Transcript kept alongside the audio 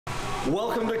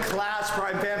Welcome to class,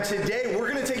 Prime Fam. Today we're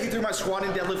going to take you through my squat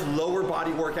and deadlift lower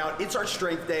body workout. It's our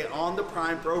strength day on the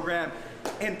Prime program,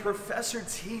 and Professor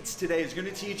Teets today is going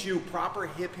to teach you proper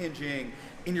hip hinging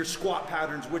in your squat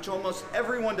patterns, which almost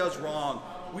everyone does wrong.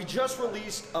 We just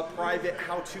released a private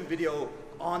how-to video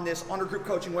on this on our group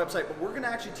coaching website, but we're going to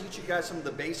actually teach you guys some of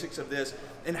the basics of this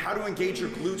and how to engage your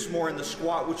glutes more in the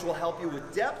squat, which will help you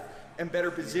with depth and better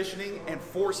positioning and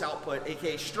force output,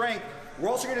 aka strength. We're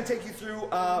also going to take you through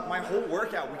my whole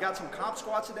workout. We got some comp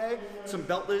squats today, some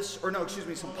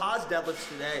some pause deadlifts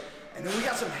today, and then we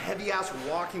got some heavy ass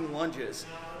walking lunges,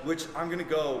 which I'm going to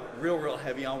go real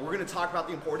heavy on. We're going to talk about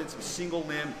the importance of single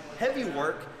limb heavy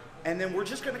work, and then we're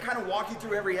just going to kind of walk you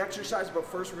through every exercise, but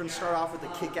first we're going to start off with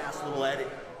a kick-ass little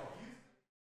edit.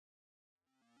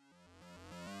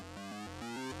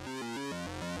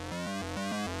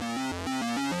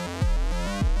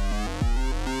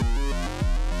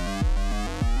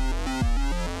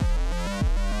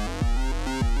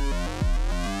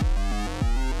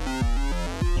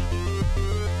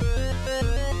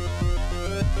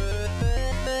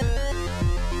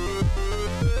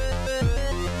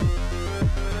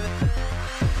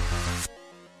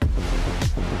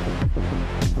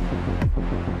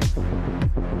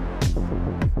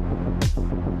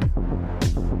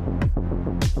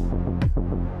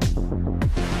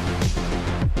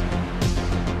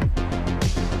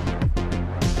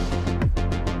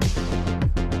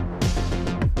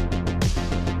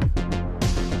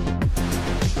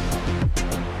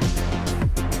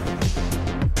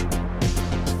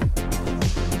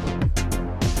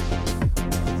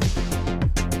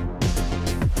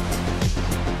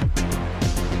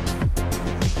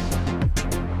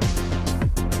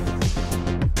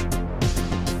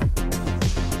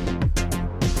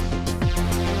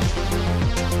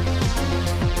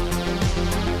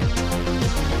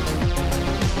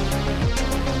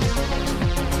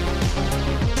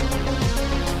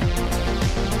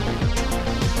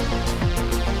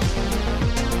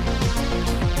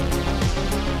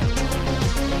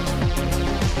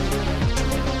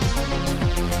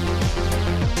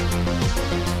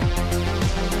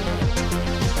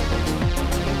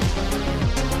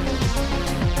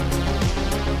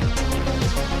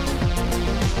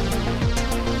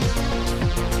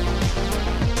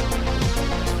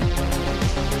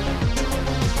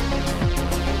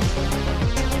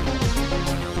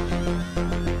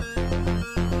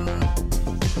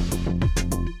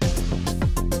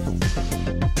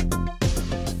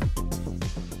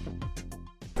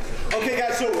 Okay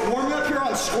guys, so warming up here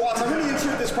on squats. I'm going to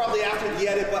insert this probably after the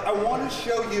edit, but I want to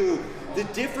show you the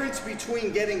difference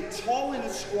between getting tall in a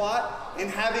squat and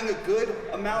having a good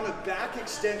amount of back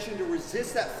extension to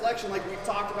resist that flexion like we've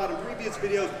talked about in previous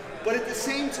videos, but at the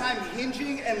same time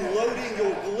hinging and loading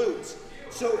your glutes.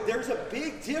 So there's a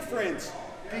big difference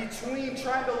between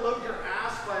trying to load your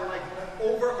ass by like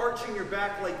overarching your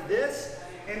back like this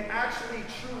and actually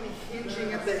truly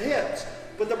hinging at the hips.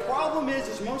 But the problem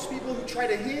is most people who try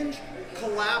to hinge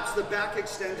collapse the back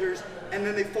extenders and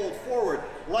then they fold forward.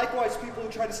 Likewise, people who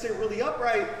try to stay really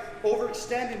upright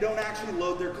overextend and don't actually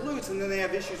load their glutes, and then they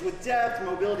have issues with depth,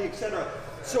 mobility, etc.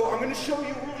 So I'm going to show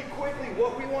you really quickly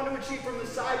what we want to achieve from the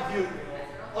side view.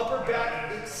 Upper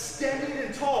back extended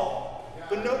and tall,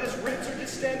 but notice ribs are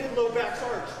distended, low back's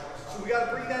arched. So we got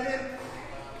to bring that in,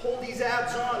 pull these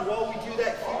abs on while we do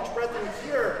that huge breath in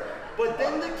here. But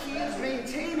then the key is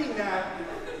maintaining that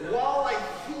while I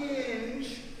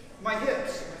hinge my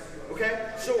hips,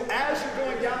 okay? So as you're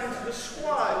going down into the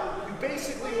squat, you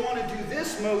basically want to do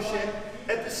this motion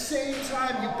at the same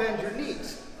time you bend your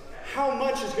knees. How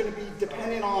much is going to be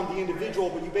dependent on the individual,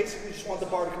 but you basically just want the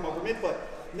bar to come over midfoot.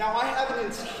 Now I have an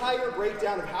entire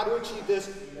breakdown of how to achieve this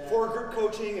for group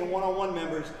coaching and one-on-one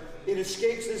members. It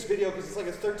escapes this video because it's like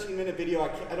a 13-minute video.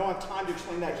 I don't have time to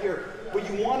explain that here. But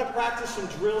you want to practice some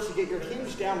drills to get your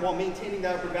hinge down while maintaining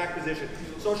that upper back position.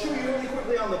 So I'll show you really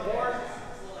quickly on the bar.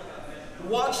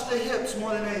 Watch the hips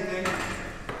more than anything.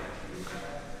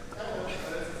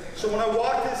 So when I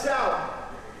walk this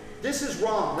out, this is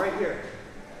wrong right here.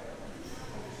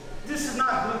 This is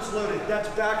not glutes loaded. That's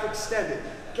back extended.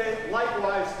 Okay?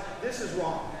 Likewise, this is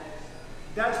wrong.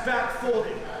 That's back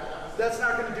folded. That's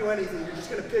not going to do anything. You're just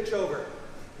going to pitch over.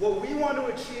 What we want to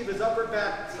achieve is upper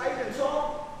back tight and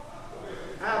tall,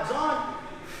 abs on,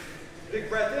 big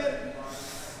breath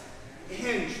in,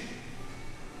 hinge.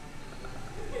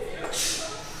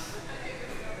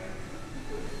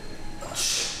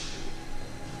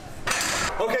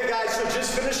 Okay guys, so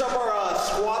just finish up our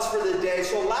squats for the day.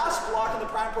 So last block in the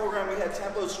Prime program we had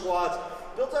tempo squats.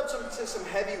 built up some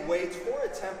heavy weights for a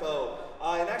tempo.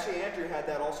 And actually Andrew had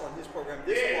that also on his program.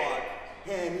 This block,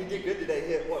 and he did good today.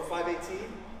 Hit what, 518?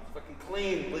 Fucking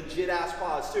clean, legit ass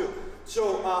pause too.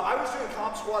 So I was doing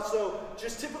comp squats though,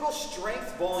 just typical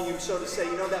strength volume, so to say,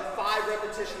 you know, that 5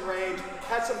 repetition range,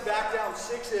 had some back down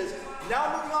 6s.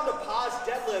 Now moving on to pause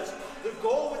deadlifts. The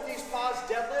goal with these pause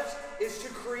deadlifts is to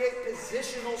create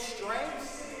positional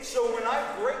strength. So when I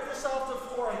break this off the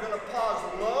floor, I'm gonna pause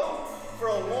low for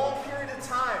a long period of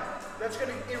time. That's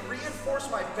gonna reinforce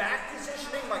my back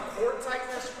positioning, my core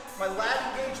tightness, my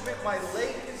lat engagement, my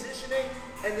leg positioning,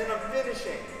 and then I'm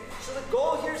finishing. So the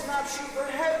goal here is not super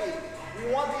heavy.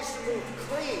 We want these to move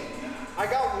clean. I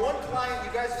got one client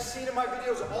you guys have seen in my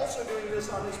videos also doing this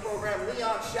on this program,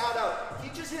 Leon, shout out. He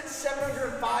just hit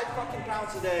 705 fucking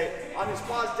pounds a day on his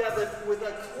pause deadlift with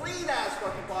a clean ass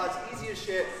fucking pause, easy as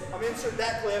shit. I'm gonna insert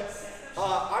that clip.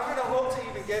 I'm gonna hope to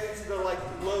even get into the like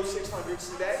low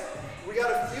 600s today. We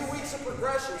got a few weeks of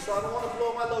progression, so I don't want to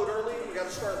blow my load early. We got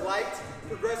to start light,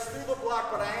 progress through the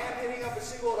block, but I am hitting up a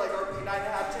single like RP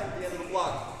 9.5, 10 at the end of the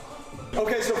block.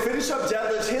 Okay, so finish up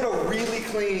deadlifts, hit a really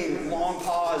clean, long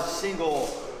pause, single.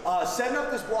 Setting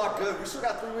up this block good. We still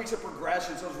got 3 weeks of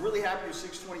progression, so I was really happy with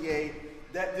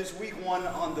 628. That this week 1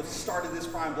 on the start of this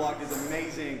prime block is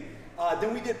amazing.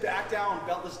 Then we did back down,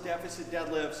 beltless deficit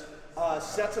deadlifts.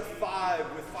 Sets of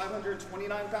 5 with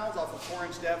 529 pounds off a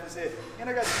 4-inch deficit. And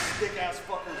I got some thick ass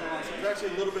fuckers on, so there's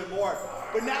actually a little bit more.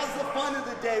 But now's the fun of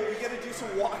the day. We get to do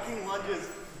some walking lunges.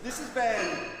 This has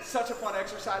been such a fun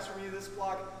exercise for me this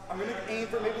block. I'm gonna aim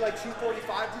for maybe like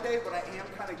 245 today, but I am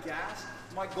kind of gassed.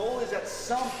 My goal is at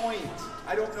some point,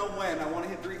 I don't know when, I wanna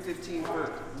hit 315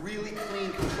 for really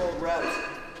clean, controlled reps.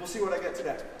 We'll see what I get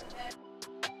today.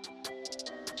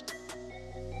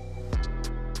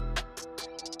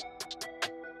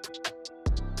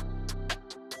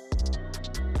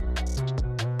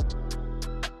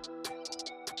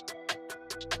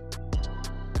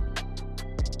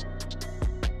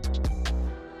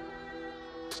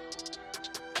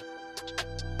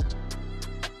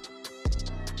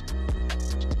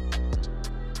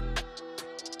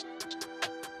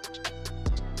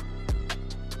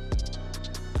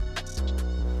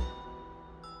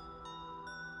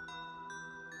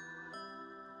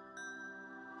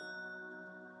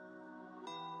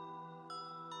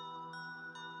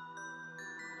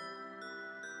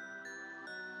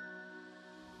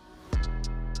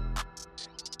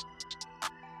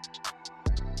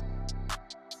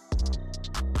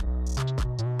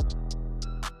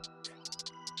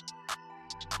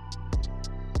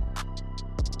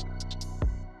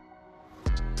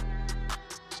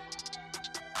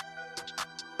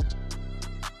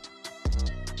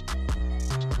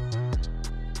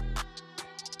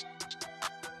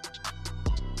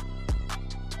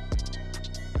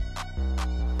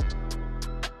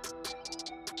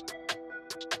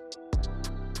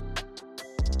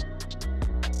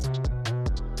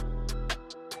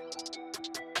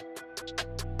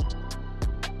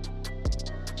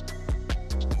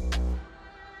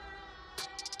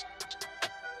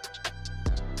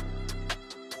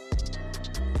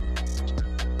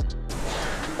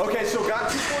 Okay, so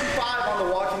got 245 on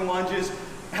the walking lunges.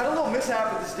 Had a little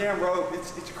mishap with this damn rope.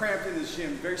 It's cramped in this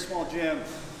gym, very small gym.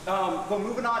 But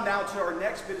moving on now to our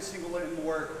next bit of single limb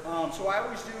work. So I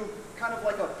always do kind of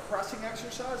like a pressing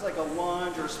exercise, like a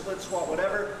lunge or a split squat,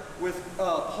 whatever, with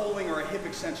pulling or a hip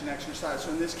extension exercise. So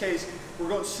in this case, we're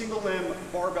going single limb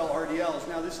barbell RDLs.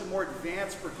 Now this is a more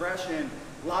advanced progression.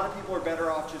 A lot of people are better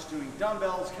off just doing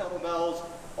dumbbells, kettlebells,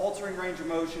 altering range of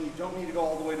motion. You don't need to go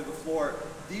all the way to the floor.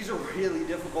 These are really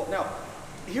difficult. Now,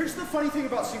 here's the funny thing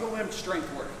about single limb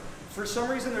strength work. For some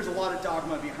reason, there's a lot of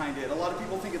dogma behind it. A lot of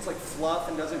people think it's like fluff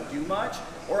and doesn't do much,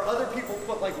 or other people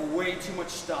put like way too much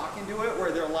stock into it,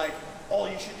 where they're like, all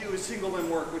you should do is single limb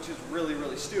work, which is really,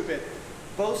 really stupid.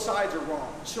 Both sides are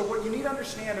wrong. So what you need to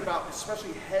understand about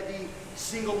especially heavy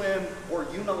single limb or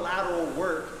unilateral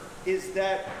work is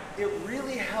that it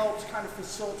really helps kind of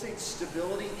facilitate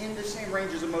stability in the same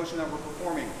ranges of motion that we're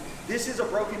performing. This is a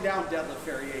broken down deadlift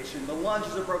variation. The lunge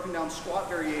is a broken down squat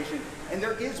variation, and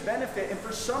there is benefit. And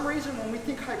for some reason, when we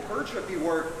think hypertrophy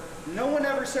work, no one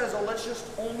ever says, oh, let's just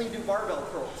only do barbell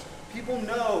curls. People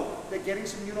know that getting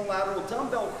some unilateral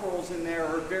dumbbell curls in there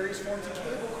or various forms of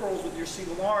cable curls with your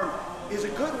single arm is a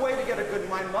good way to get a good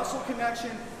mind-muscle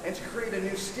connection and to create a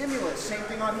new stimulus. Same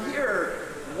thing on here.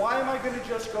 Why am I going to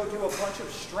just go do a bunch of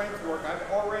strength work?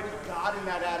 I've already gotten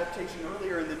that adaptation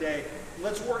earlier in the day.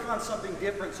 Let's work on something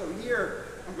different. So here,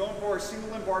 I'm going for single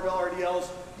limb barbell RDLs.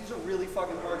 These are really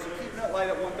fucking hard, so keeping it light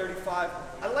at 135.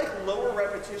 I like lower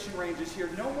repetition ranges here,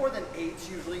 no more than 8s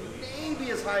usually,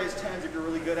 maybe as high as 10s if you're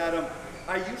really good at them.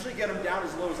 I usually get them down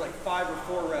as low as like 5 or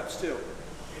 4 reps too.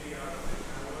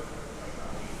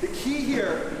 The key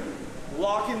here,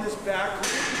 lock in this back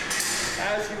glute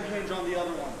as you hinge on the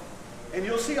other one. And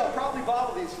you'll see I'll probably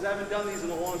bobble these because I haven't done these in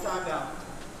a long time now.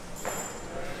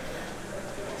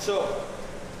 So,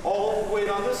 all weight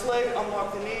on this leg,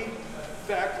 unlock the knee,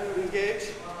 back glute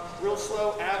engage, real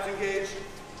slow, abs engage.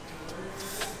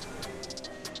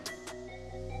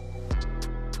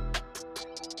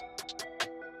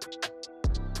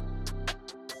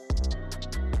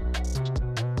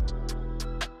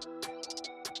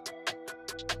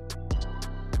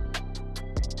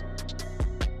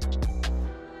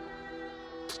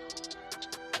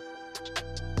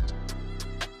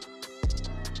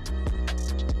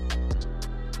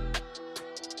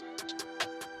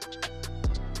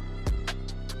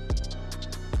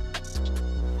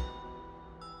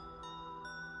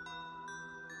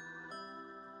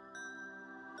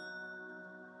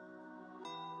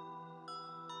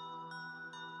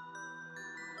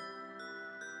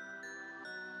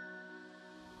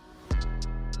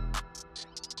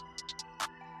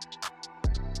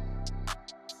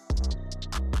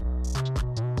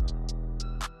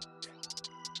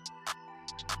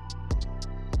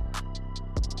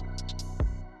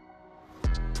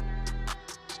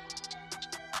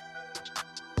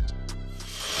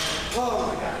 Oh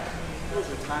my God, those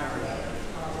are tiring.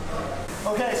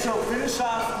 Okay, so finish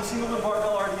off the single limb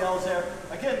barbell RDLs there.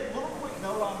 Again, a little quick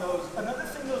note on those. Another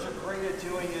thing those are great at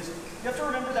doing is you have to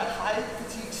remember that high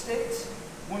fatigue states,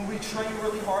 when we train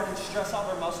really hard and stress out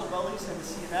our muscle bellies and the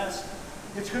CNS,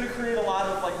 it's going to create a lot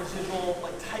of like residual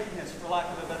like tightness, for lack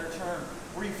of a better term,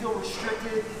 where you feel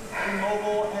restricted,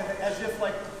 immobile, and as if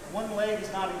like one leg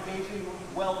is not engaging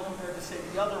well compared to say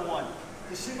the other one.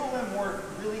 The single limb work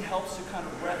really helps to kind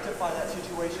of rectify that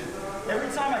situation.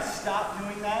 Every time I stop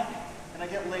doing that and I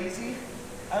get lazy,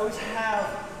 I always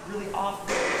have really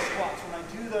off-focus squats. When I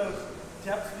do those,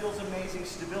 depth feels amazing,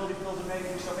 stability feels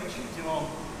amazing, so make sure you do them.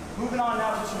 Moving on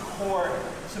now to some core,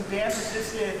 some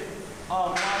band-assisted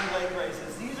lying leg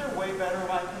raises. These are way better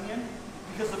in my opinion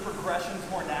because the progression is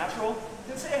more natural.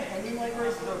 You can say a hanging leg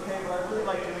raise is okay, but I really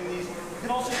like doing these. You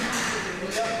can also use the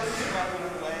knee up version rather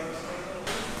than the legs.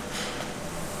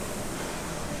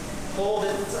 Hold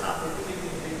it up.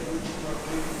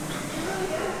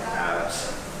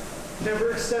 Abs.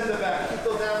 Never extend the back. Keep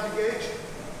those abs engaged.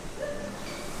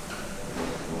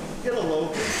 Get a low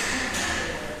pitch.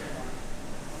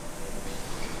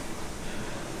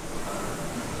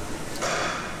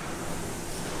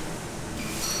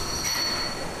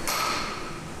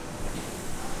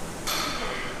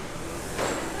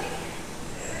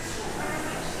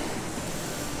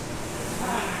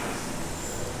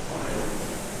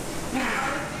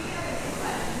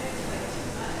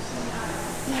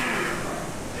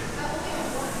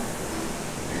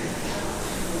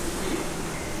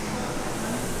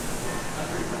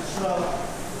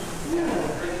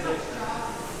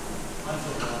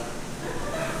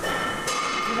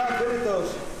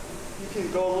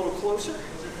 Go a little closer.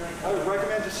 I would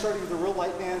recommend just starting with a real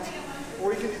light band,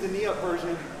 or you can do the knee up version.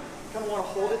 You kind of want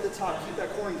to hold at the top, keep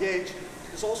that core engaged.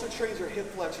 This also trains your hip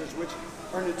flexors, which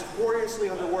are notoriously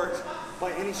underworked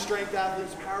by any strength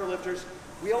athletes, powerlifters.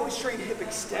 We always train hip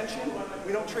extension.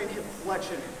 We don't train hip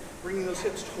flexion, bringing those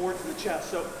hips towards the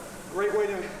chest. So great way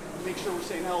to make sure we're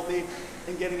staying healthy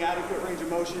and getting adequate range of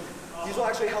motion. These will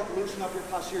actually help loosen up your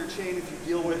posterior chain if you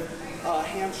deal with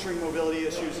hamstring mobility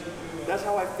issues. That's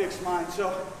how I fixed mine.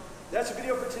 So that's the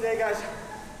video for today, guys.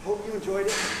 Hope you enjoyed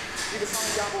it. Leave a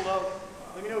comment down below.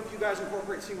 Let me know if you guys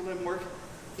incorporate single limb work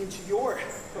into your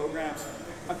programs.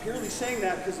 I'm purely saying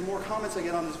that because the more comments I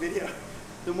get on this video,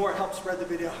 the more it helps spread the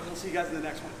video. I'll see you guys in the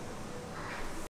next one.